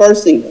just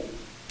dispersing it.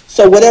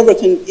 So whatever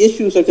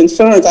issues or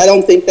concerns, I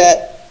don't think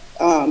that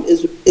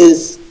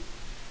is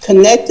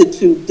connected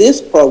to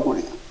this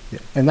program. Yeah.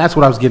 And that's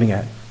what I was getting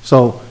at.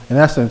 So in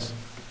essence,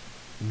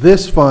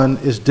 this fund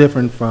is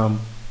different from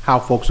how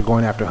folks are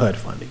going after HUD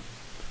funding.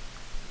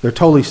 They're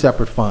totally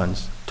separate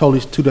funds, totally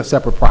two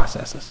separate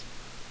processes.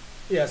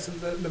 Yes,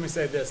 let me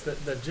say this,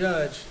 the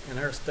judge and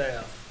her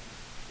staff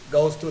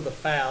goes through the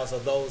files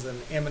of those in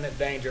imminent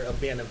danger of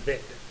being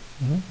evicted.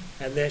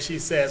 Mm-hmm. And then she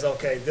says,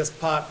 okay, this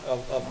pot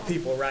of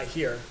people right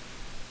here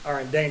are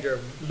in danger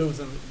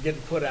of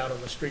getting put out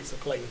of the streets of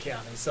Clayton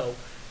County. So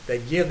they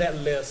give that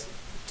list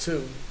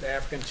to the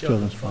African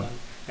Children's Fund,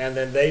 and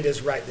then they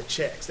just write the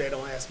checks. They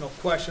don't ask no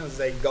questions.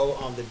 They go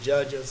on the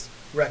judge's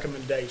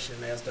recommendation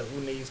as to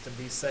who needs to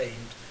be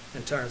saved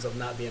in terms of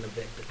not being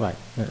evicted. Right.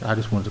 I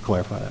just wanted to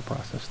clarify that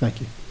process.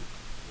 Thank you.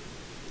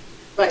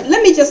 Right.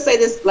 Let me just say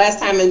this last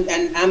time,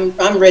 and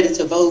I'm ready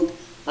to vote.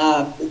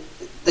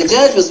 The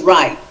judge was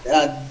right.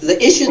 The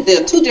issue,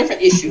 there are two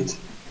different issues.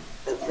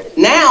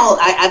 Now,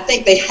 I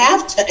think they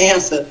have to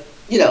answer,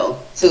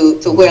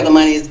 to where the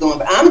money is going.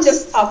 But I'm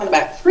just talking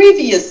about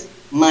previous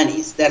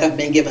monies that have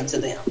been given to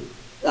them.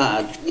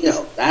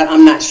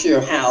 I'm not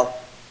sure how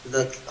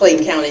the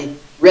Clayton County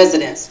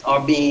residents are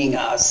being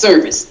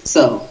serviced.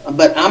 So,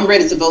 but I'm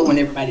ready to vote when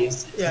everybody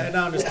is. Yeah, and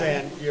I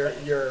understand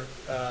your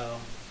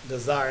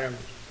desire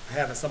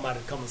having somebody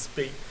come and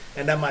speak,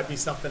 and that might be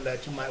something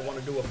that you might want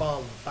to do with all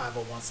of the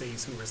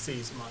 501Cs who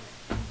receives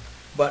money.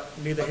 But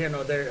neither here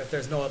nor there. If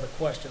there's no other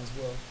questions,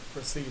 we'll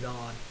proceed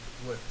on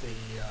with the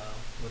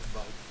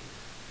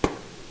vote.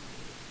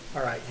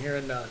 All right,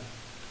 hearing none.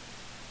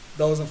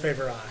 Those in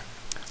favor, aye.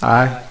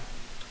 Aye.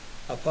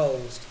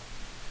 Opposed?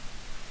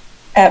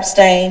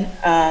 Abstain.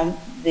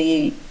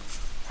 The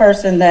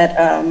person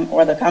that,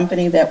 or the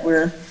company that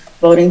we're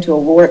voting to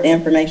award the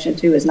information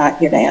to is not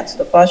here to answer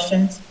the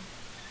questions.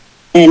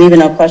 And even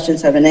though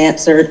questions have been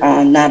answered,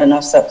 not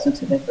enough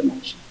substantive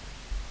information.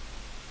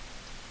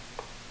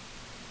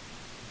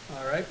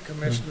 All right,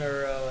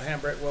 Commissioner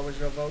Hambrick, what was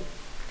your vote?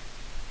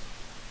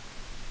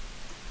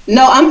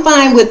 No, I'm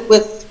fine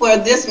with where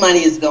this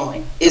money is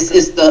going. It's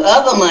the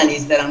other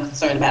monies that I'm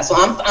concerned about. So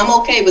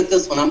I'm okay with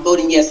this one. I'm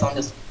voting yes on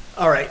this one.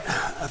 All right,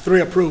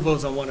 3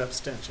 approvals and 1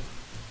 abstention.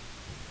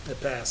 It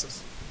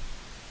passes.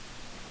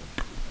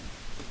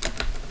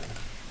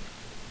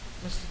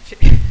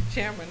 Mr.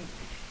 Chairman,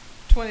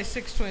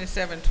 26,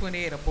 27,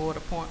 28 are board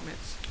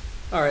appointments.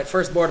 All right,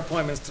 first board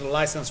appointments to the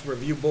License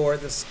Review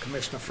Board. This is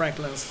Commissioner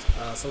Franklin's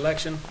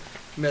selection.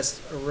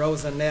 Ms.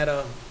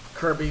 Rosanetta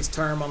Kirby's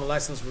term on the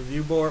License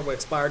Review Board will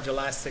expire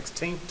July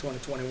 16th,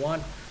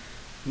 2021.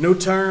 New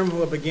term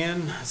will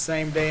begin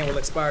same day and will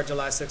expire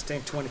July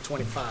 16th,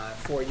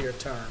 2025, 4-year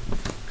term.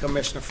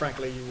 Commissioner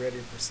Franklin, you ready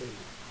to proceed?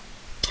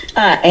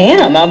 I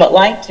am. I would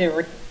like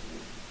to.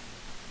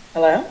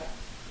 Hello?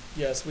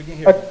 Yes, we can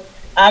hear you.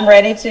 I'm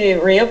ready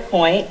to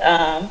reappoint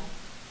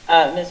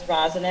Ms.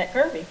 Rosanette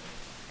Kirby.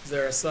 Is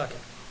there a second?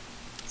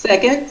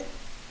 Second.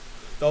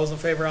 Those in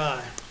favor,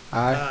 aye.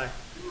 Aye.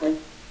 Aye.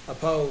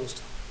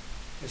 Opposed?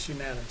 It's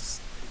unanimous.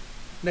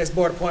 Next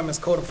board appointment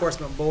is Code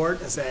Enforcement Board.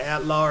 It's an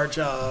at-large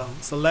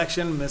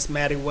selection. Ms.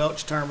 Maddie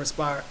Welch, term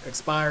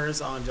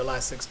expires on July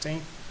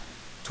 16th,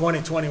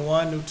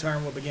 2021. New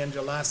term will begin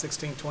July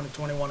 16th,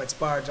 2021,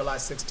 expire July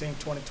 16th,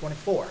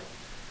 2024.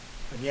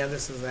 Again,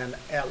 this is an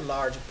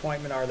at-large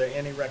appointment. Are there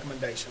any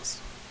recommendations?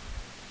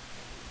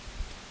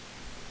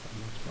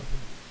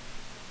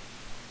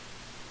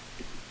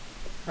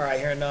 All right,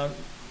 hearing none,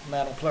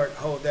 Madam Clerk,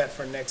 hold that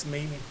for next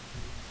meeting.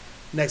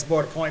 Next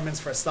board appointments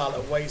for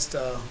Solid Waste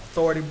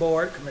Authority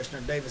Board,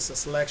 Commissioner Davis'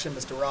 selection,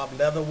 Mr. Rob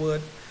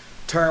Leatherwood.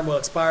 Term will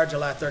expire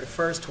July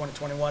 31st,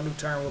 2021. New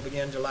term will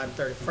begin July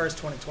 31st,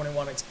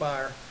 2021,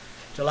 expire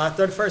July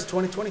 31st,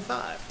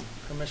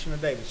 2025. Commissioner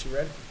Davis, you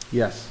ready?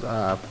 Yes,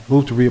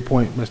 move to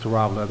reappoint Mr.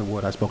 Rob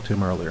Leatherwood. I spoke to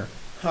him earlier.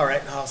 All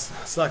right, I'll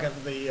second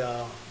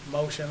the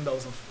motion.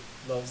 Those in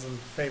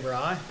favor,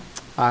 aye.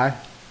 Aye.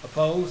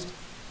 Opposed?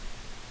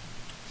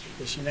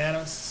 It's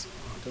unanimous.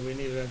 Do we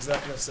need an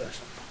executive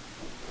session?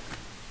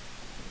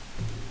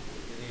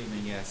 Good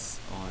evening, yes,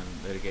 on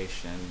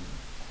litigation,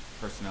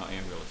 personnel,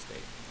 and real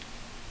estate.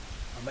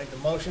 I'll make the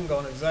motion, go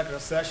into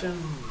executive session,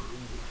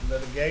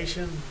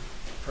 litigation,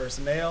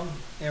 personnel,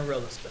 and real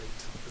estate.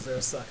 Is there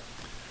a second?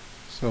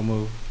 So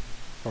move.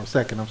 Or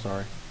second, I'm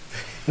sorry.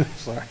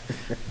 Sorry.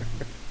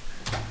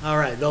 All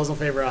right, those in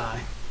favor,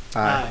 aye.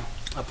 Aye.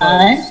 Opposed?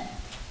 Aye.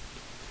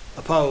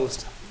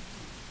 Opposed?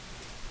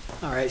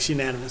 All right, it's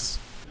unanimous.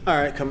 All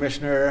right,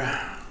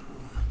 Commissioner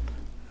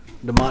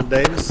Demont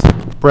Davis.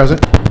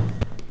 Present.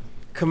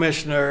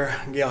 Commissioner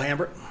Gail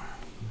Hambert.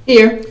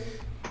 Here.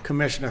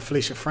 Commissioner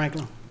Felicia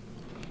Franklin.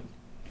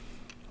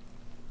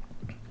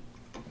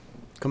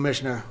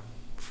 Commissioner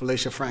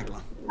Felicia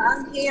Franklin.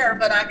 I'm here,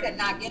 but I could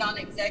not get on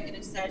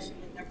executive session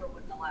and never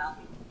wouldn't allow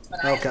me.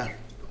 But I am Okay, here.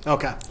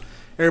 okay.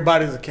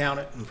 Everybody's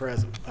accounted and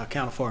present,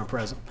 accounted for and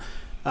present.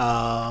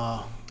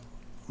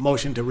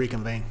 Motion to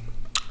reconvene.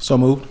 So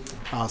moved.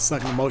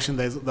 Second the motion,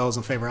 those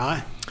in favor,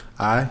 aye.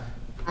 Aye.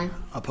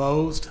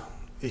 Opposed?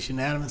 It's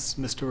unanimous.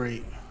 Mr.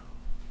 Reed,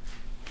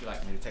 Would you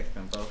like me to take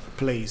them both?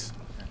 please.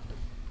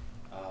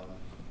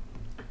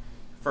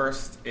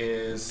 First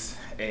is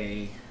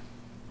a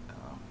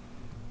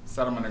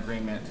settlement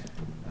agreement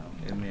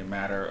in the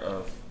matter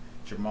of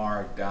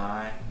Jamar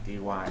Dye,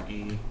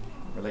 D-Y-E,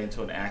 relating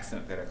to an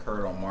accident that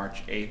occurred on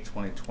March 8,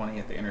 2020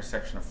 at the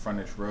intersection of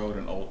Frontage Road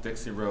and Old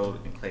Dixie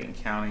Road in Clayton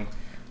County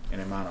in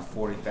an amount of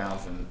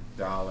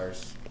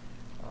 $40,000.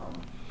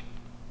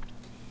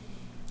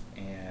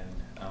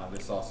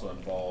 This also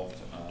involved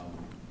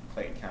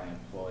Clayton County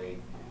employee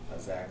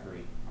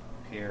Zachary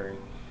Perry.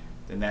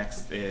 The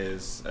next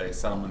is a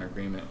settlement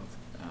agreement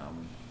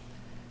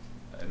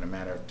in the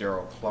matter of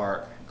Darrell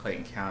Clark,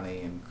 Clayton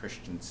County, and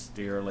Christian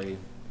Steerley,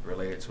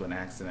 related to an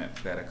accident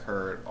that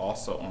occurred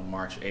also on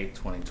March 8,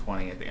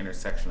 2020 at the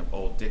intersection of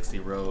Old Dixie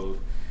Road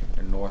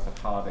and north of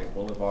Holiday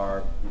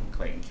Boulevard,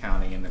 Clayton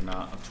County, in the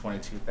amount of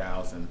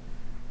 $22,000.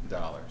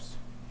 All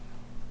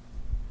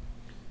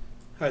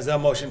right, is there a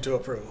motion to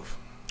approve?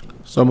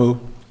 So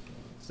moved.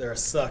 Is there a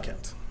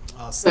second?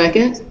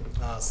 Second.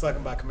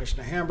 Second by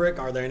Commissioner Hambrick.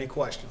 Are there any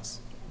questions?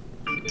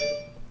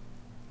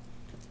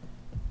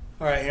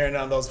 All right, hearing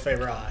none, those in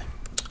favor, aye.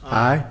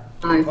 Aye.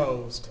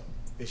 Opposed?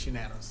 It's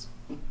unanimous.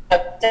 I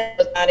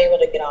was not able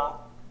to get on.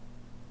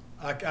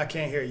 I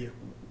can't hear you.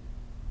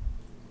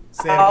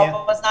 Say it I again.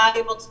 was not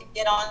able to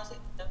get on to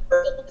the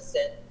first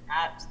listen.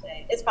 I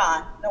abstained. It's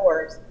fine. No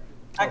worries.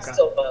 I can Okay.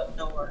 still vote.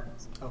 No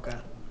worries. Okay.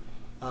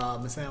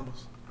 Ms.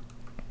 Ambles?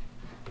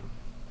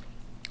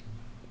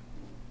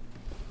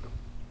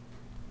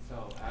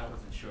 So I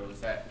wasn't sure,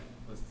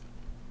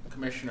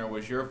 Commissioner,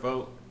 was your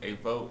vote a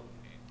vote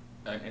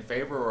in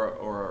favor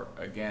or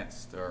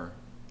against, or?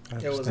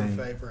 It was in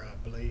favor, I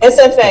believe. It's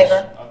in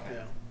favor.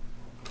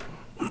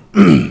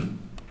 Yeah.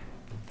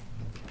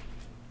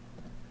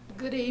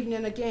 Good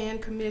evening again,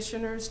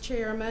 Commissioners,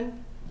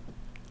 Chairman.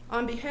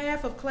 On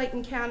behalf of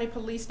Clayton County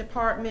Police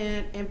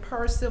Department and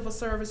per Civil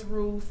Service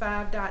Rule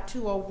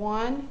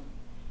 5.201,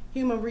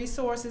 Human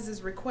Resources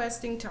is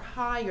requesting to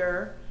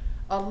hire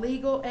a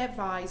legal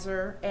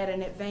advisor at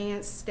an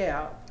advanced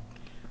step.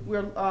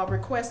 We're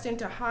requesting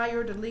to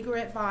hire the legal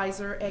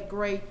advisor at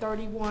grade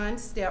 31,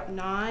 step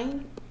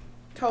 9.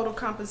 Total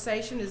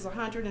compensation is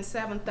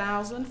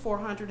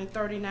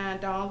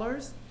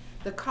 $107,439.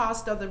 The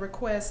cost of the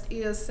request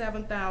is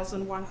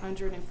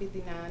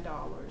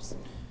 $7,159.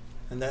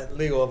 And that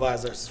legal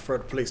advisor is for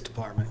the police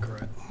department,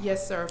 correct?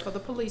 Yes, sir, for the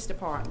police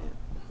department.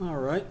 All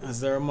right, is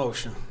there a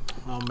motion?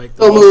 I'll make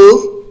the So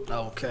motion.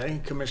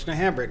 Okay, Commissioner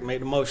Hambrick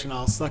made the motion.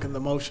 I'll second the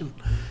motion.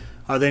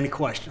 Are there any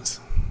questions?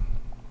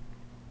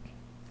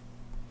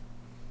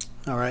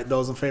 All right,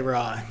 those in favor,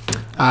 aye.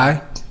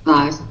 Aye.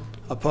 Aye.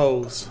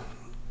 Opposed?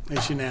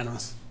 It's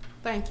unanimous.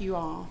 Thank you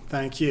all.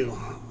 Thank you.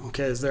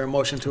 Okay, is there a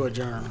motion to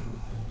adjourn?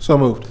 So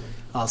moved.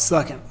 I'll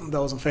second.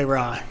 Those in favor,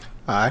 aye.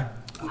 Aye.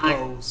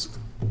 Opposed?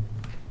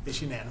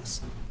 It's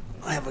unanimous.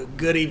 Have a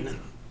good evening.